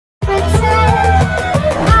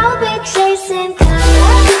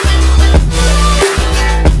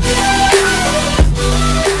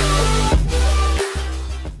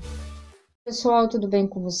pessoal, tudo bem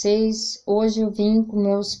com vocês? Hoje eu vim com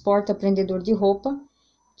meus porta-prendedor de roupa,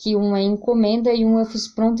 que um é encomenda e um eu fiz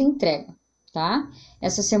pronta entrega, tá?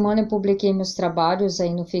 Essa semana eu publiquei meus trabalhos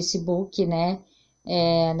aí no Facebook, né,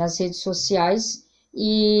 nas redes sociais,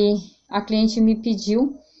 e a cliente me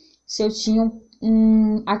pediu se eu tinha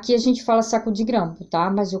aqui a gente fala saco de grampo, tá?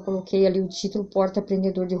 Mas eu coloquei ali o título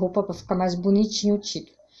porta-prendedor de roupa para ficar mais bonitinho o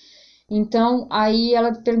título. Então, aí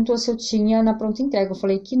ela perguntou se eu tinha na pronta entrega, eu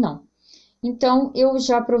falei que não. Então, eu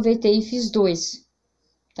já aproveitei e fiz 2,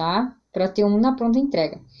 tá? Para ter um na pronta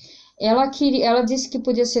entrega. Ela disse que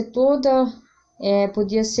podia ser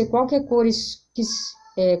podia ser qualquer cor,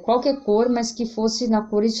 qualquer cor, mas que fosse na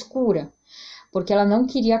cor escura, porque ela não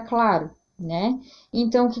queria claro, né?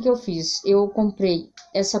 Então, o que eu fiz? Eu comprei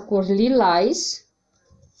essa cor lilás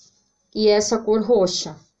e essa cor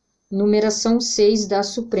roxa, numeração 6 da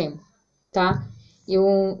Supremo, tá?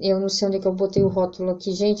 Eu não sei onde é que eu botei o rótulo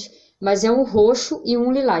aqui, gente, mas é um roxo e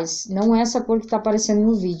um lilás. Não é essa cor que tá aparecendo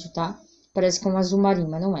no vídeo, tá? Parece que é um azul marinho,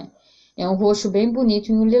 mas não é. É um roxo bem bonito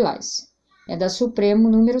e um lilás. É da Supremo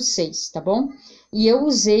número 6, tá bom? E eu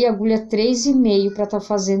usei agulha 3,5 para tá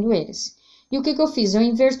fazendo eles. E o que eu fiz? Eu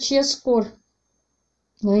inverti as cores.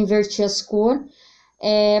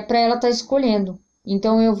 Para ela tá escolhendo.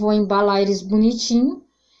 Então, eu vou embalar eles bonitinho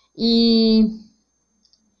e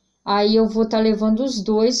aí eu vou estar levando os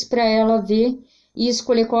 2 para ela ver e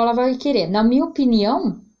escolher qual ela vai querer. Na minha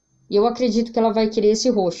opinião, eu acredito que ela vai querer esse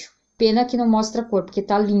roxo. Pena que não mostra a cor, porque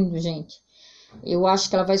tá lindo, gente. Eu acho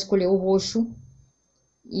que ela vai escolher o roxo,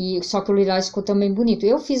 só que o lilás ficou também bonito.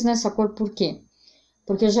 Eu fiz nessa cor por quê?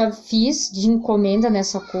 Porque eu já fiz de encomenda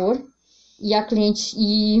nessa cor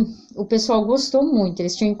e o pessoal gostou muito.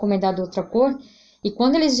 Eles tinham encomendado outra cor e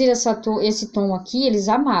quando eles viram esse tom aqui, eles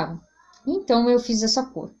amaram. Então, eu fiz essa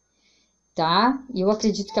cor, tá? E eu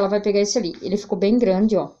acredito que ela vai pegar esse ali. Ele ficou bem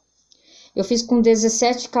grande, ó. Eu fiz com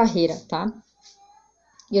 17 carreiras, tá?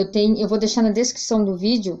 Eu vou deixar na descrição do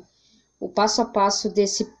vídeo o passo a passo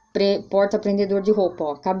desse porta-prendedor de roupa,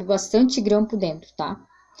 ó. Cabe bastante grampo dentro, tá?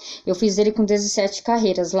 Eu fiz ele com 17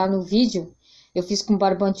 carreiras. Lá no vídeo, eu fiz com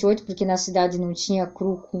barbante 8, porque na cidade não tinha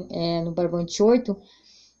cru no barbante 8.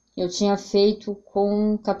 Eu tinha feito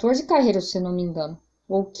com 14 carreiras, se eu não me engano.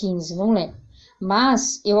 Ou 15, não lembro.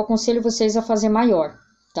 Mas eu aconselho vocês a fazer maior,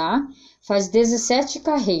 tá? Faz 17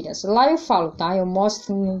 carreiras. Lá eu falo, tá? Eu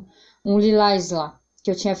mostro um lilás lá, que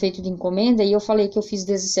eu tinha feito de encomenda, e eu falei que eu fiz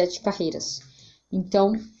 17 carreiras.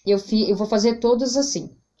 Então, eu vou fazer todas assim,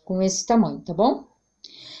 com esse tamanho, tá bom?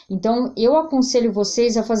 Então, eu aconselho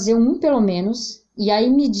vocês a fazer um pelo menos, e aí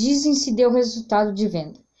me dizem se deu resultado de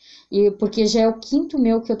venda. Porque já é o 5º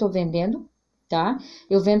meu que eu tô vendendo, tá?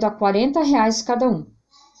 Eu vendo a R$40 cada um,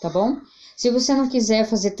 tá bom? Se você não quiser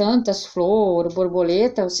fazer tantas flores,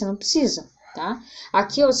 borboleta, você não precisa, tá?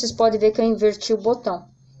 Aqui, ó, vocês podem ver que eu inverti o botão.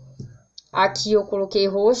 Aqui eu coloquei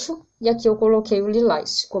roxo e aqui eu coloquei o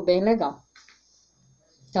lilás. Ficou bem legal.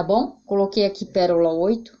 Tá bom? Coloquei aqui pérola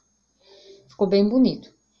 8. Ficou bem bonito.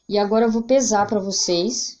 E agora eu vou pesar para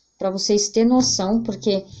vocês terem noção,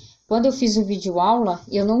 porque quando eu fiz o vídeo aula,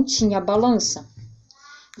 eu não tinha balança.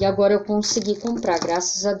 E agora eu consegui comprar,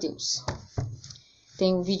 graças a Deus.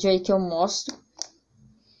 Tem um vídeo aí que eu mostro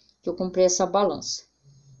que eu comprei essa balança.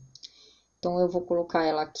 Então, eu vou colocar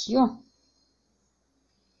ela aqui, ó.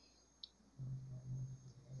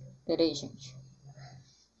 Pera aí, gente.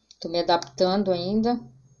 Tô me adaptando ainda.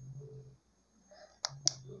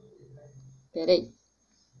 Pera aí.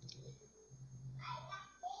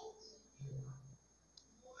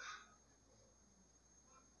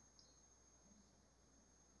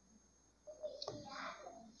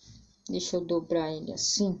 Deixa eu dobrar ele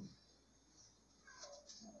assim.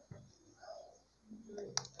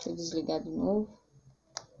 Deixa eu desligar de novo.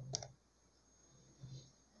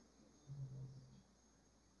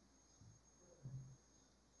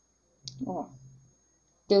 Ó.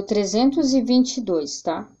 Deu 322,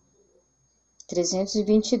 tá?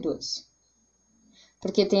 322.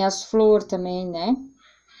 Porque tem as flores também, né?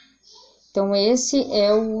 Então, esse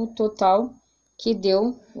é o total que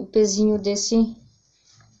deu o pezinho desse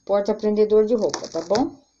porta-prendedor de roupa, tá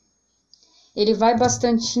bom? Ele vai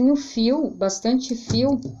bastante fio,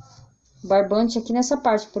 barbante aqui nessa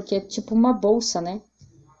parte, porque é tipo uma bolsa, né?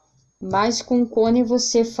 Mas com cone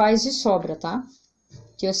você faz e sobra, tá?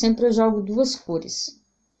 Que eu sempre jogo 2 cores,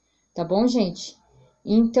 tá bom, gente?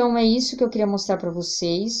 Então, é isso que eu queria mostrar pra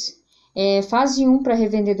vocês. Fase 1 pra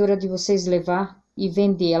revendedora de vocês levar e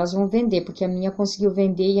vender. Elas vão vender, porque a minha conseguiu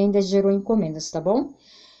vender e ainda gerou encomendas, tá bom?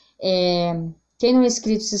 Quem não é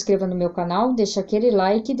inscrito, se inscreva no meu canal, deixa aquele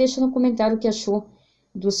like e deixa no comentário o que achou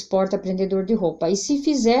dos porta-prendedor de roupa. E se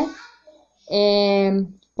fizer,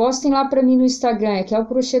 Postem lá pra mim no Instagram, que é o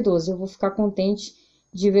Crochê 12. Eu vou ficar contente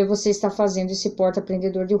de ver você estar fazendo esse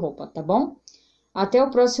porta-prendedor de roupa, tá bom? Até o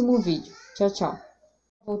próximo vídeo. Tchau, tchau.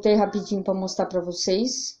 Voltei rapidinho pra mostrar pra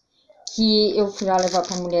vocês que eu fui lá levar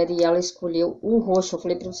pra mulher e ela escolheu o roxo. Eu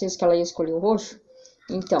falei pra vocês que ela ia escolher o roxo.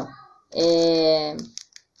 Então,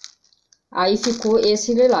 aí ficou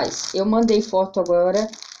esse lilás. Eu mandei foto agora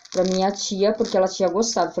pra minha tia, porque ela tinha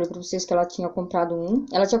gostado. Falei pra vocês que ela tinha comprado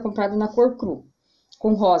ela tinha comprado na cor cru,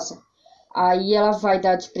 com rosa. Aí ela vai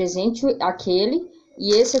dar de presente aquele,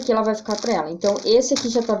 e esse aqui ela vai ficar pra ela. Então, esse aqui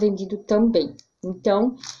já tá vendido também.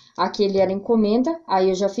 Então, aquele era encomenda, aí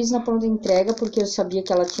eu já fiz na pronta entrega, porque eu sabia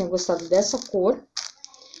que ela tinha gostado dessa cor.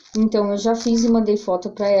 Então, eu já fiz e mandei foto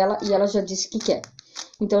pra ela, e ela já disse que quer.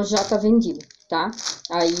 Então, já tá vendido, tá?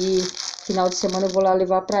 Aí, final de semana eu vou lá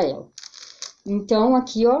levar pra ela. Então,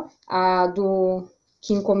 aqui, ó, a do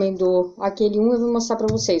que encomendou aquele eu vou mostrar pra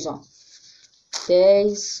vocês, ó.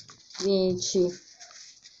 10, 20,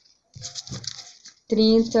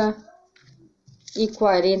 30 e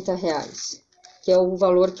 40 reais. Que é o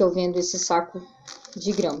valor que eu vendo esse saco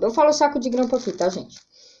de grampo. Eu falo saco de grampo aqui, tá, gente?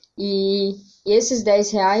 E esses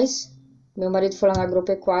 10 reais, meu marido foi lá na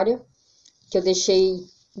agropecuária, que eu deixei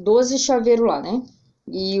 12 chaveiros lá, né?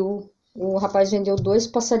 E o rapaz vendeu 2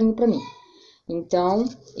 passarinhos pra mim. Então,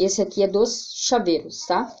 esse aqui é dos chaveiros,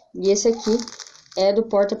 tá? E esse aqui é do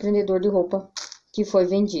porta-prendedor de roupa que foi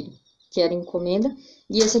vendido, que era encomenda.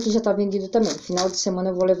 E esse aqui já tá vendido também. Final de semana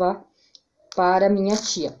eu vou levar para minha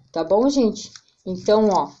tia, tá bom, gente? Então,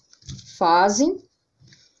 ó, fazem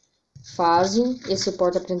esse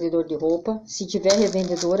porta-prendedor de roupa. Se tiver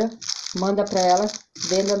revendedora, manda pra ela,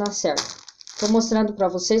 venda na certa. Tô mostrando pra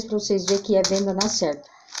vocês verem que é venda na certa.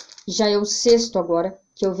 Já é o sexto agora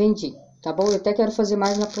que eu vendi, tá bom? Eu até quero fazer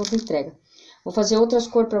mais na pronta entrega. Vou fazer outras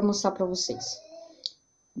cores pra mostrar pra vocês.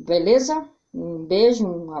 Beleza? Um beijo,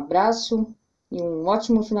 um abraço e um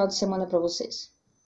ótimo final de semana pra vocês.